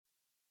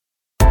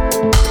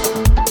我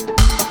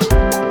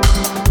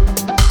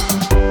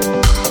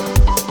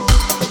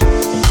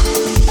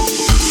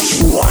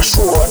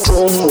说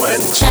中文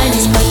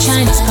Chinese pot,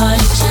 Chinese pot,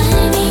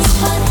 Chinese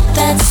pot.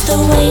 That's the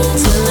way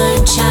to learn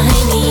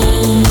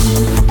Chinese.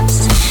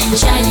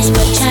 Chinese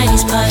pot,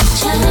 Chinese pot,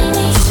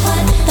 Chinese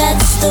pot.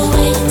 That's the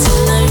way to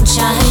learn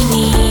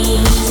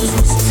Chinese.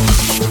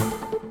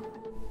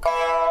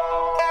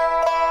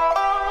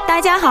 大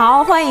家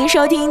好，欢迎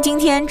收听今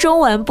天中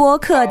文播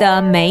客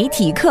的媒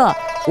体课，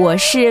我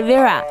是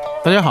Vera。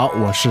大家好，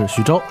我是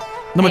徐州。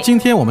那么今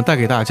天我们带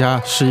给大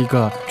家是一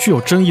个具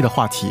有争议的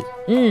话题。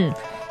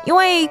因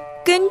为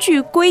根据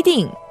规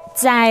定，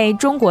在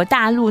中国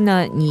大陆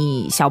呢，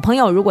你小朋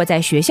友如果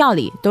在学校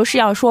里都是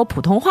要说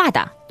普通话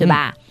的，对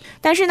吧？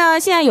但是呢，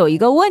现在有一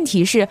个问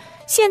题是，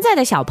现在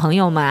的小朋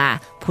友们啊，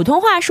普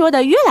通话说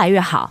得越来越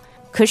好，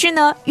可是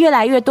呢，越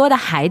来越多的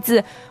孩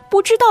子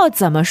不知道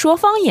怎么说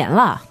方言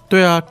了。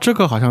对啊，这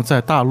个好像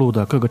在大陆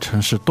的各个城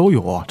市都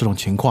有这种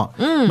情况。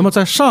那么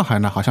在上海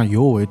呢，好像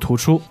尤为突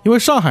出，因为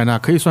上海呢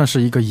可以算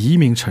是一个移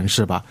民城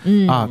市吧。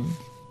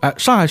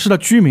上海市的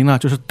居民呢，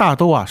就是大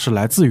都是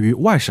来自于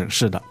外省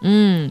市的。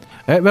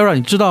Vera，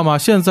 你知道吗？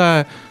现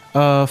在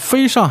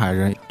非上海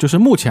人，就是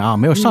目前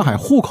没有上海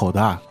户口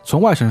的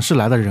从外省市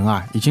来的人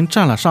已经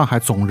占了上海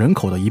总人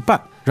口的一半。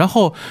然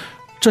后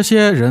这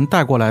些人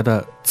带过来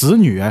的子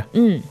女，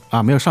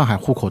没有上海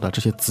户口的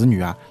这些子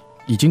女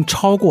已经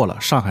超过了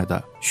上海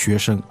的学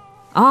生。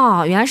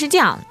原来是这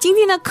样。今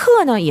天的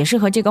课呢，也是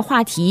和这个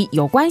话题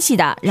有关系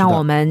的，让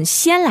我们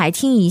先来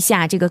听一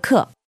下这个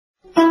课。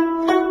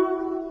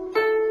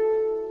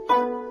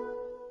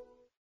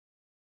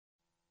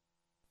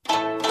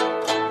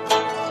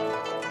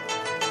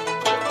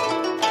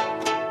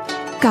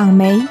港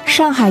媒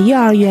上海幼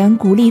儿园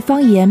鼓励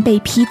方言被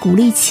批鼓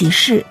励歧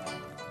视。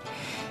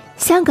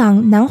香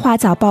港南华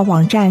早报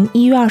网站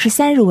1月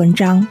23日文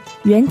章，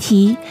原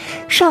题：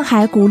上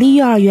海鼓励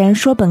幼儿园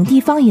说本地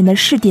方言的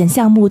试点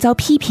项目遭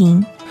批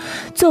评。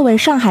作为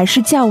上海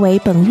市教委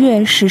本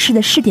月实施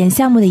的试点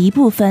项目的一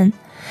部分，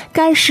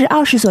该市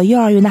20所幼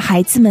儿园的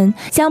孩子们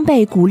将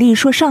被鼓励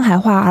说上海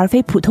话而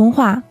非普通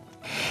话。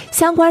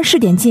相关试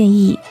点建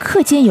议，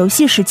课间游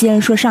戏时间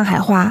说上海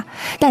话，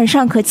但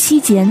上课期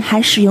间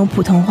还使用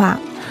普通话。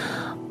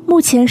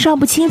目前尚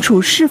不清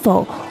楚是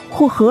否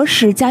或何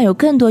时将有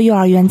更多幼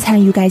儿园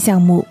参与该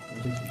项目。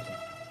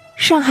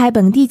上海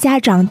本地家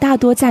长大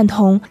多赞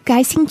同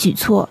该新举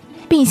措，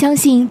并相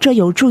信这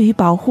有助于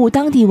保护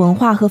当地文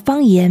化和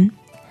方言。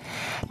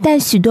但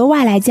许多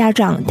外来家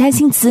长担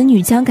心子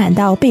女将感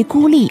到被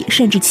孤立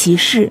甚至歧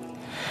视。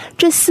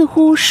这似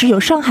乎使有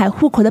上海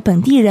户口的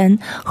本地人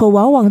和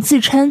往往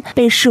自称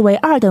被视为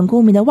二等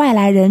公民的外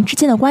来人之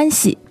间的关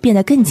系变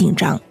得更紧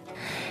张。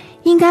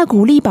应该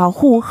鼓励保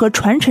护和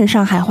传承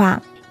上海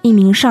话，一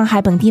名上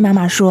海本地妈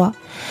妈说，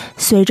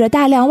随着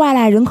大量外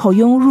来人口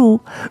涌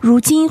入，如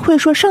今会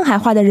说上海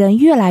话的人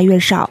越来越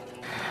少。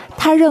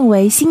她认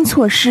为新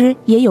措施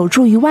也有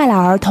助于外来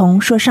儿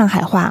童说上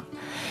海话，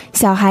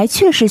小孩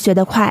确实学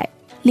得快。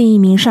另一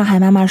名上海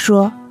妈妈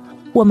说，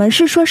我们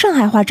是说上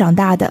海话长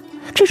大的，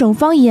这种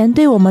方言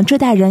对我们这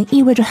代人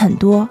意味着很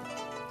多。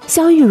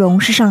肖玉荣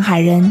是上海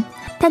人，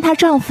但她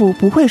丈夫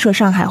不会说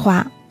上海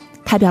话。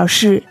她表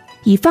示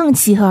已放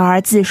弃和儿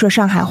子说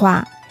上海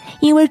话，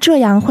因为这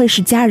样会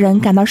使家人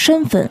感到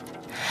生分。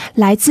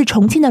来自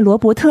重庆的罗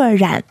伯特·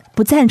冉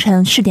不赞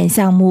成试点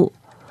项目。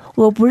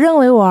我不认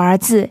为我儿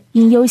子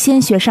应优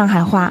先学上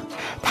海话，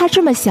他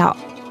这么小，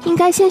应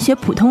该先学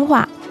普通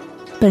话。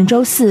本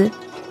周四，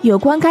有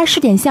关该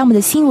试点项目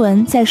的新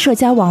闻在社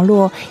交网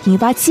络引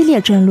发激烈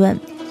争论。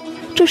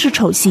这是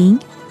丑行，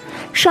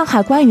上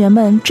海官员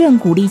们正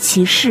鼓励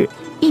歧视，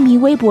一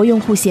名微博用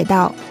户写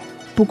道。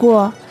不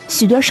过，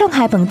许多上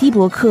海本地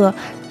博客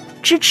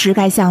支持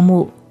该项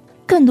目，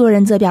更多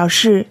人则表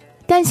示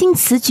担心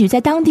此举在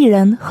当地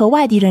人和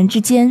外地人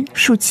之间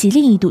竖起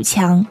另一堵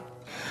墙。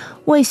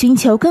为寻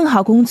求更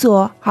好工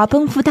作而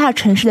奔赴大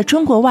城市的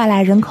中国外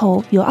来人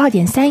口有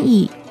 2.3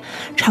 亿，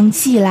长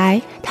期以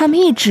来，他们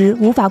一直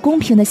无法公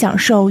平地享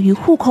受与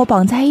户口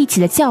绑在一起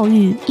的教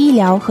育、医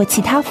疗和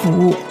其他服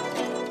务。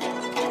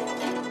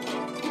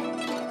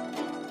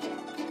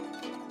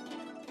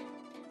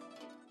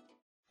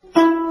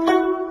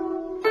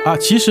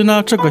其实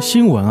呢，这个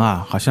新闻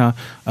好像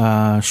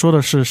说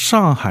的是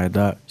上海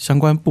的相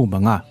关部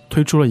门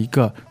推出了一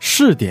个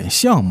试点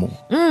项目。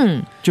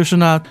就是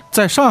呢，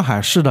在上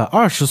海市的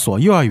20所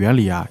幼儿园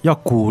里要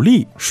鼓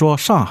励说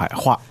上海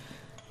话。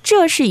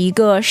这是一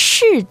个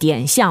试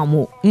点项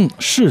目。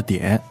试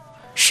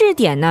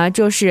点呢，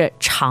就是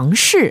尝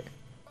试，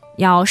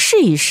要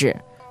试一试，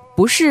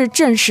不是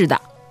正式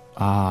的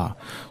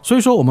所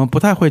以说我们不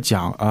太会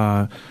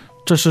讲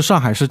这是上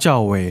海市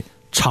教委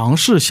尝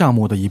试项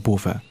目的一部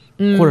分，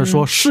或者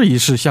说试一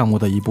试项目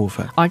的一部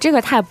分。这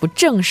个太不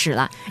正式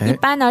了。一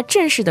般呢，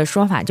正式的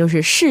说法就是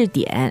试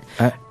点。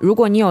如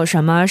果你有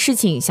什么事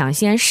情想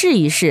先试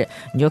一试，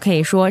你就可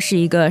以说是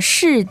一个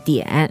试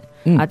点。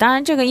当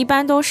然这个一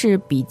般都是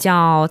比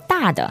较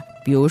大的，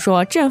比如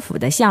说政府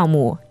的项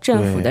目、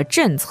政府的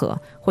政策，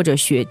或者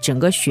整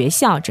个学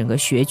校、整个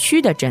学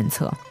区的政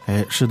策。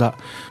是的，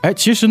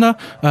其实呢，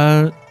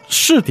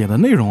试点的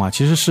内容啊，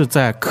其实是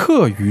在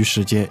课余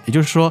时间，也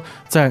就是说，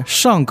在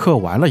上课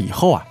完了以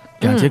后啊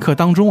，2节课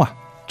当中啊，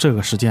这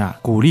个时间啊，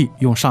鼓励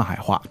用上海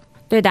话。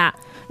对的。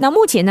那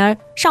目前呢，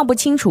尚不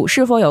清楚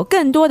是否有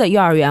更多的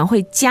幼儿园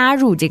会加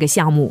入这个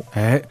项目。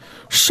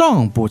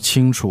尚不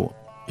清楚，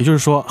也就是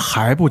说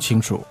还不清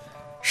楚。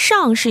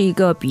尚是一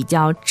个比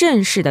较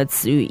正式的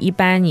词语，一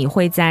般你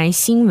会在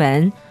新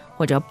闻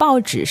或者报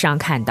纸上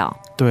看到。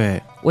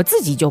对，我自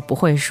己就不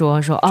会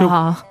说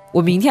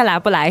我明天来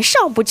不来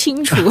尚不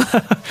清楚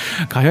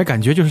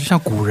感觉就是像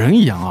古人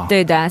一样啊。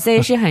对的，所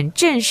以是很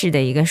正式的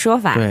一个说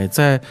法。对，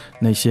在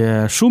那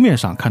些书面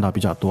上看到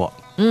比较多。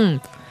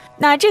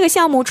那这个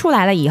项目出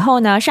来了以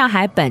后呢，上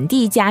海本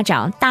地家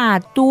长大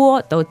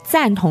多都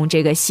赞同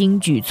这个新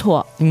举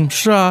措。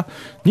是啊，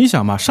你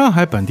想嘛，上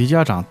海本地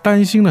家长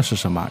担心的是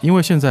什么？因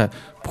为现在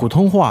普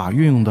通话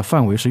运用的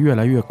范围是越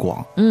来越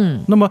广，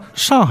那么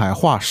上海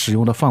话使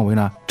用的范围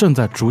呢，正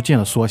在逐渐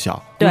的缩小。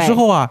有时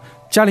候啊，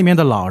家里面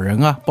的老人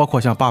啊，包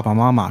括像爸爸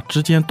妈妈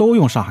之间都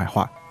用上海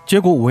话，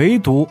结果唯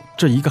独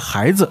这一个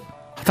孩子，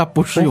他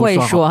不是用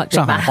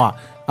上海话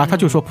啊，他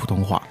就说普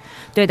通话。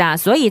对的，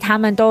所以他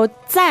们都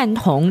赞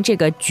同这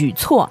个举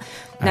措。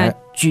那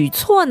举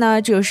措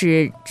呢，就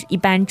是一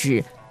般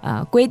指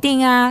规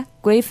定啊、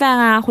规范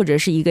啊，或者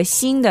是一个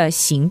新的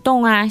行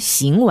动啊、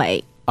行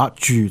为啊。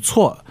举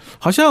措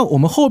好像我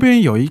们后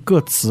边有一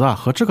个词啊，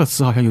和这个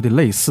词好像有点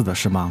类似的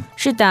是吗？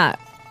是的，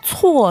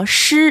措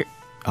施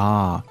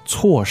啊，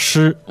措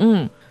施。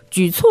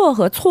举措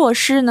和措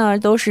施呢，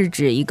都是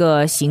指一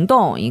个行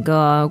动、一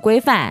个规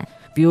范。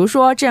比如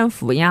说政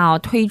府要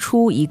推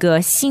出一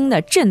个新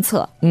的政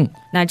策，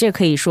那这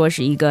可以说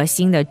是一个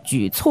新的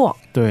举措。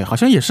对，好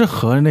像也是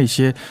和那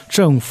些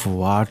政府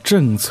啊、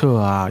政策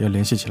啊要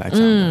联系起来讲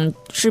的。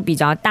是比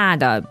较大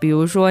的。比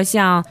如说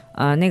像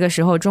那个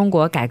时候中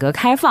国改革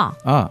开放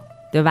啊，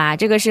对吧？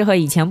这个是和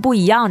以前不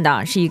一样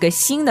的，是一个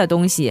新的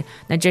东西。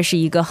那这是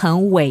一个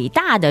很伟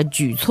大的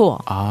举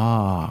措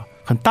啊，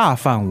很大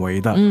范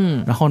围的。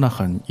然后呢，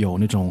很有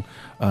那种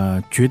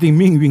决定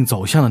命运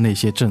走向的那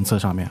些政策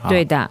上面啊。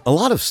对的。 A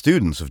lot of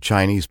students of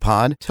Chinese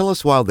Pod tell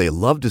us while they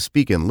love to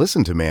speak and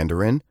listen to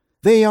Mandarin,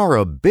 they are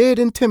a bit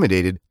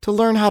intimidated to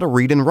learn how to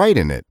read and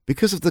write in it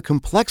because of the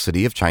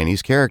complexity of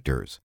Chinese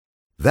characters.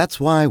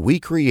 That's why we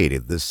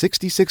created the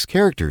 66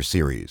 Characters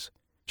series.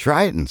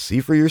 Try it and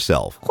see for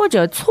yourself. 或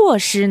者措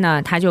施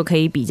呢，它就可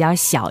以比较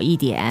小一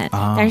点，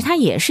但是它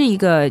也是一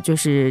个就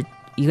是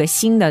一个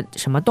新的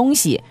什么东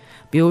西。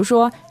比如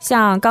说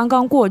像刚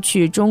刚过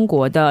去中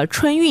国的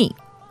春运，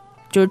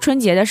就是春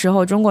节的时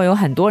候，中国有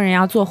很多人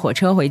要坐火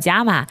车回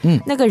家嘛，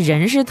那个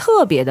人是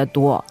特别的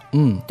多，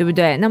对不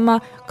对？那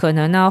么可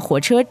能呢，火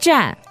车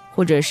站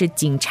或者是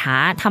警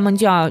察，他们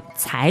就要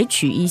采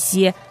取一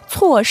些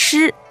措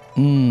施，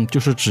就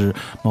是指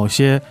某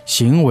些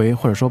行为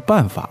或者说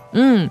办法，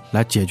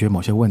来解决某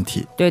些问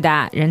题。对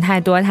的，人太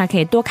多，他可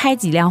以多开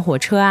几辆火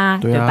车啊，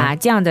对吧？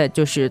这样的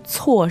就是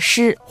措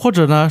施，或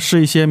者呢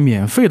是一些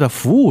免费的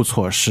服务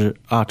措施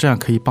啊，这样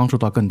可以帮助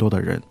到更多的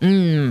人。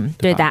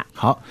对的。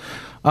好。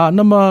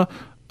那么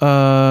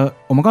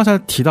我们刚才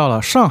提到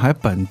了上海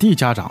本地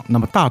家长，那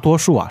么大多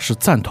数啊是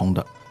赞同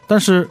的，但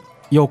是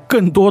有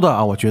更多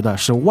的我觉得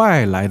是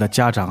外来的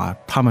家长啊，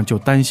他们就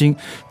担心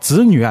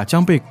子女啊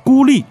将被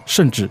孤立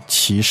甚至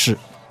歧视。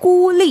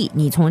孤立，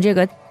你从这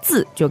个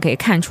字就可以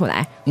看出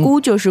来，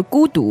孤就是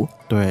孤独，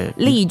对，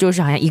立就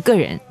是好像一个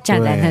人站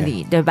在那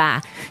里， 对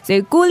吧？所以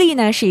孤立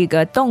呢是一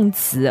个动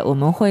词，我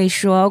们会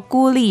说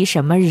孤立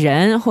什么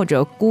人或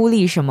者孤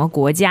立什么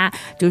国家，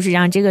就是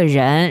让这个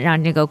人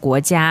让这个国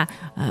家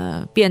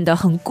变得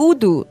很孤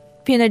独，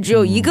变得只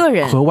有一个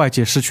人，和外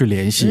界失去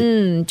联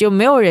系，就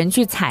没有人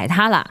去踩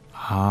他了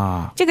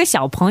啊。这个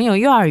小朋友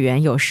幼儿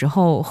园有时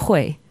候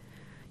会，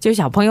就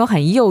小朋友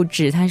很幼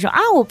稚，他说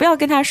我不要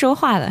跟他说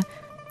话了，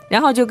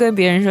然后就跟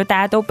别人说大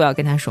家都不要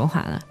跟他说话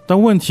了。但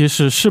问题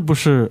是不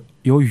是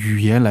由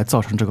语言来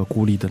造成这个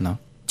孤立的呢？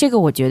这个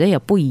我觉得也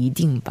不一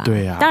定吧。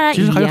对呀，当然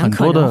语言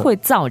可能会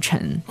造成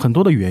很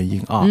多的原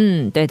因啊。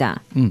对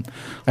的。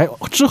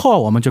之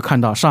后我们就看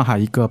到上海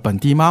一个本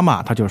地妈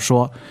妈，她就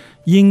说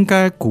应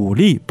该鼓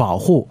励保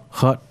护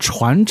和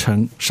传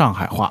承上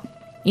海话。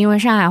因为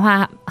上海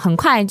话很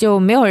快就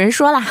没有人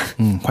说了，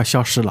快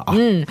消失了啊。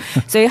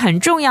所以很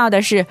重要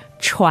的是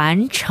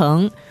传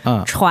承。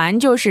传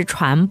就是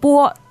传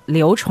播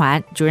流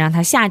传，就让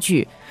它下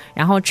去，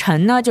然后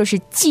承呢就是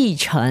继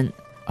承，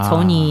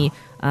从你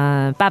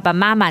爸爸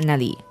妈妈那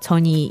里，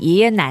从你爷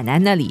爷奶奶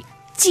那里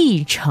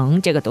继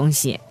承这个东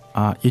西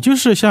啊，也就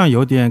是像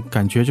有点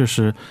感觉就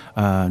是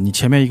你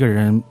前面一个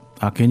人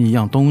给你一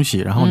样东西，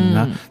然后你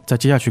呢再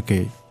接下去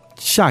给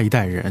下一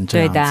代人这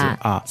样子。对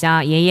的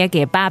像爷爷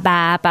给爸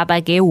爸，爸爸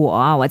给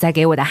我，我再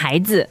给我的孩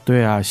子。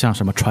对啊，像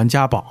什么传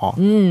家宝。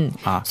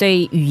所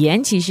以语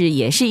言其实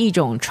也是一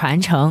种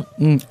传承。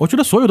我觉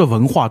得所有的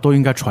文化都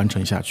应该传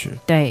承下去。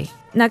对，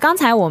那刚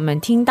才我们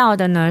听到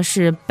的呢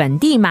是本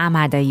地妈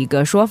妈的一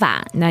个说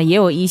法，那也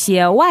有一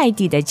些外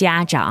地的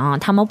家长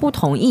他们不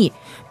同意。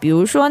比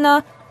如说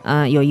呢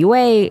有一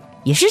位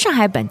也是上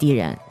海本地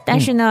人，但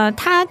是呢，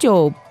他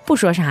就不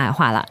说上海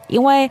话了，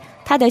因为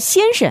他的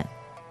先生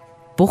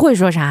不会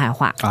说上海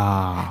话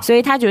啊，所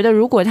以他觉得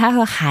如果他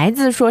和孩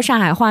子说上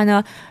海话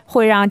呢，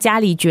会让家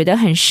里觉得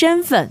很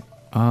生分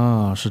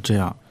啊，是这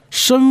样，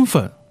生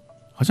分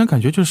好像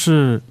感觉就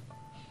是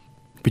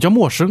比较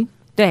陌生。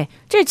对，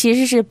这其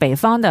实是北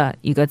方的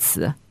一个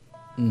词。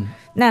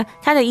那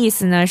他的意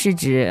思呢，是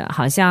指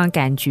好像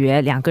感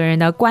觉两个人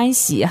的关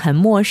系很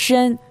陌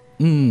生，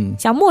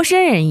像陌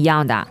生人一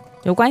样的，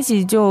就关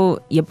系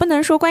就也不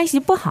能说关系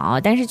不好，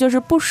但是就是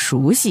不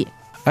熟悉。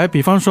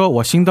比方说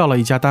我新到了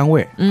一家单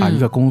位一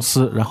个公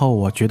司，然后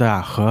我觉得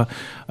和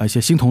一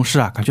些新同事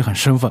感觉很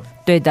生分。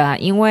对的，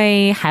因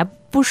为还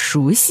不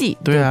熟悉，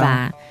对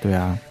吧？对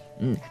啊。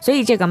所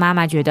以这个妈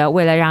妈觉得，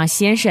为了让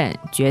先生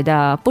觉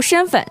得不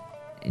生分，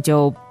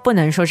就不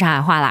能说上海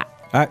话啦。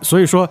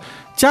所以说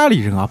家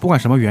里人不管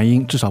什么原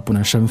因，至少不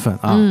能生分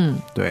啊。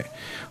对。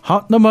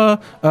好，那么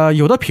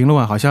有的评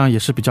论好像也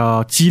是比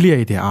较激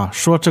烈一点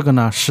说这个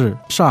呢是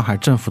上海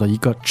政府的一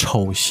个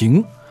丑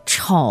行。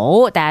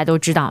丑大家都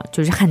知道，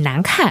就是很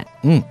难看，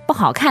不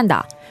好看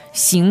的。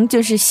行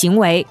就是行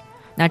为，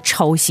那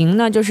丑行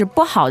呢，就是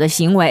不好的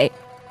行为，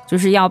就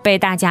是要被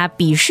大家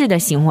鄙视的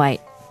行为。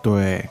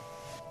对，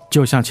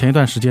就像前一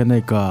段时间那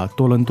个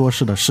多伦多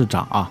市的市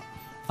长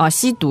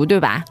吸毒对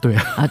吧？对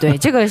对，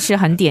这个是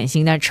很典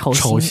型的丑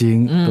行。丑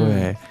行，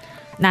对。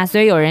那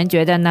所以有人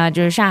觉得呢，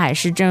就是上海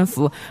市政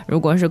府如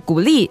果是鼓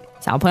励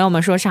小朋友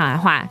们说上海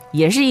话，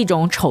也是一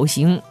种丑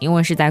行，因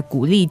为是在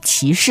鼓励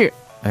歧视。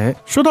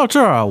说到这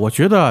儿我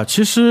觉得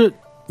其实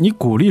你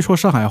鼓励说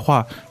上海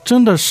话，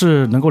真的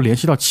是能够联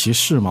系到歧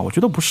视吗？我觉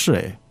得不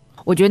是。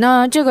我觉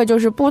得这个就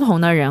是不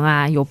同的人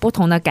有不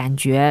同的感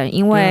觉，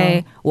因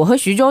为我和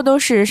徐州都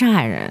是上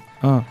海人，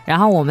然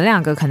后我们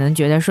两个可能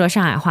觉得说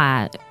上海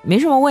话没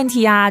什么问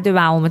题对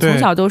吧？我们从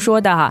小都说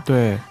的，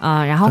对，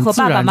然后和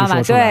爸爸妈妈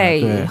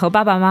对和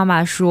爸爸妈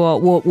妈说，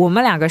我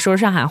们两个说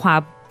上海话，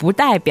不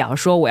代表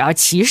说我要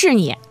歧视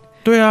你，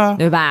对啊，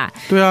对吧？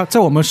对啊，在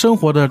我们生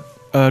活的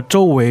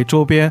周围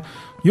周边。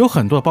有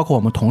很多包括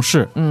我们同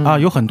事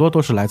有很多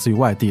都是来自于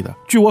外地的。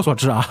据我所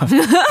知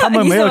他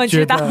们没有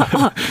觉得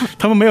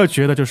他们没有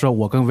觉得就是说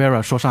我跟 Vera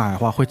说上海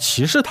话会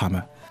歧视他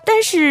们。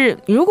但是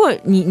如果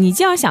你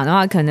这样想的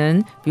话，可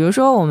能比如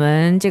说我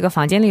们这个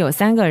房间里有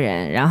3个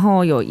人，然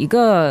后有一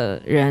个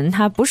人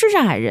他不是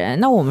上海人，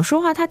那我们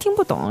说话他听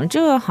不懂，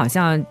这个好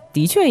像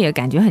的确也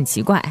感觉很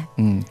奇怪。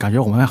感觉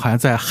我们好像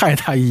在害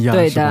他一样。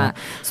对的，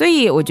所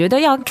以我觉得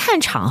要看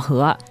场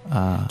合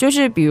就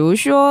是比如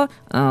说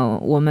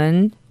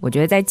我觉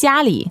得在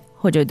家里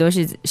或者都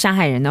是上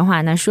海人的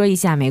话，那说一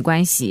下没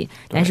关系。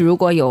但是如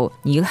果有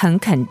你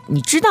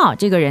知道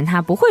这个人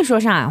他不会说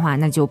上海话，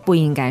那就不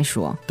应该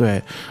说。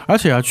对，而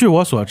且据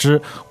我所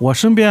知，我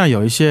身边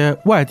有一些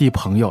外地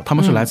朋友，他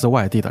们是来自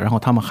外地的，然后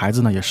他们孩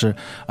子呢也是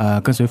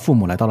跟随父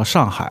母来到了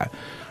上海，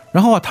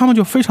然后他们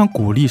就非常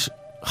鼓励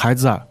孩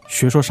子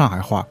学说上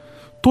海话。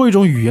多一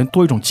种语言，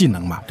多一种技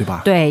能嘛，对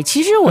吧？对，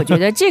其实我觉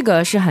得这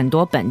个是很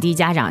多本地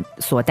家长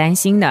所担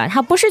心的，他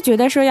不是觉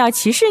得说要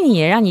歧视你，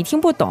让你听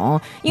不懂，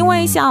因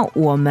为像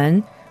我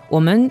们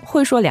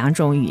会说2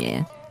种语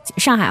言，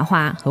上海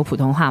话和普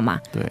通话嘛。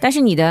对。但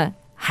是你的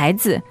孩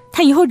子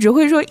他以后只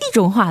会说1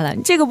种话了，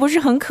这个不是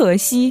很可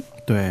惜？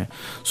对，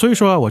所以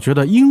说我觉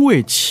得因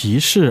为歧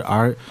视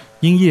而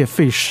因噎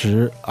废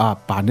食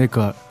把那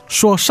个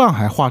说上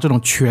海话这种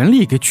权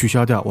利给取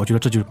消掉，我觉得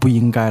这就不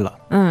应该了。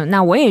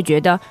那我也觉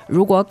得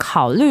如果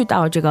考虑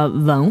到这个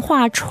文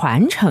化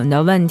传承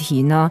的问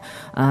题呢，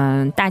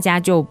大家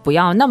就不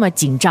要那么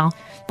紧张，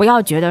不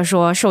要觉得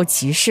说受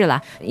歧视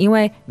了，因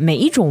为每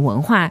一种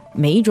文化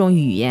每一种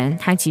语言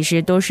它其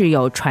实都是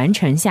有传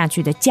承下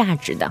去的价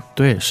值的。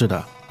对，是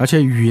的，而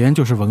且语言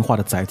就是文化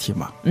的载体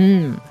嘛。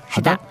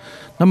是的。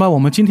那么我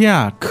们今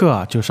天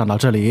课就上到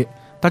这里，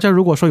大家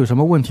如果说有什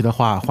么问题的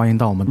话，欢迎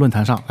到我们论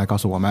坛上来告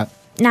诉我们。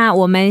那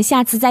我们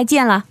下次再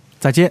见了。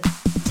再见。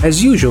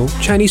As usual,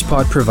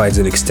 ChinesePod provides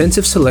an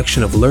extensive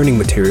selection of learning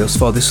materials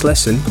for this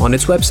lesson on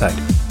its website,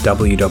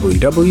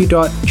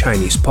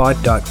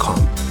 www.chinesepod.com.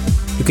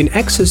 You can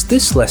access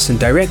this lesson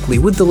directly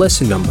with the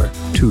lesson number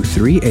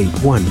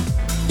 2381.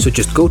 So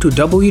just go to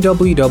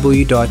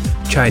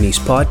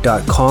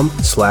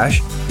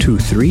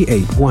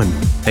www.chinesepod.com/2381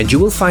 and you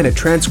will find a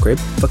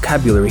transcript,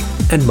 vocabulary,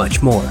 and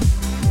much more.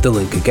 The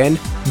link again,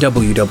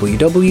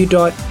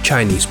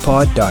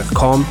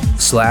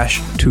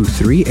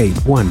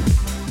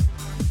 www.chinesepod.com/2381.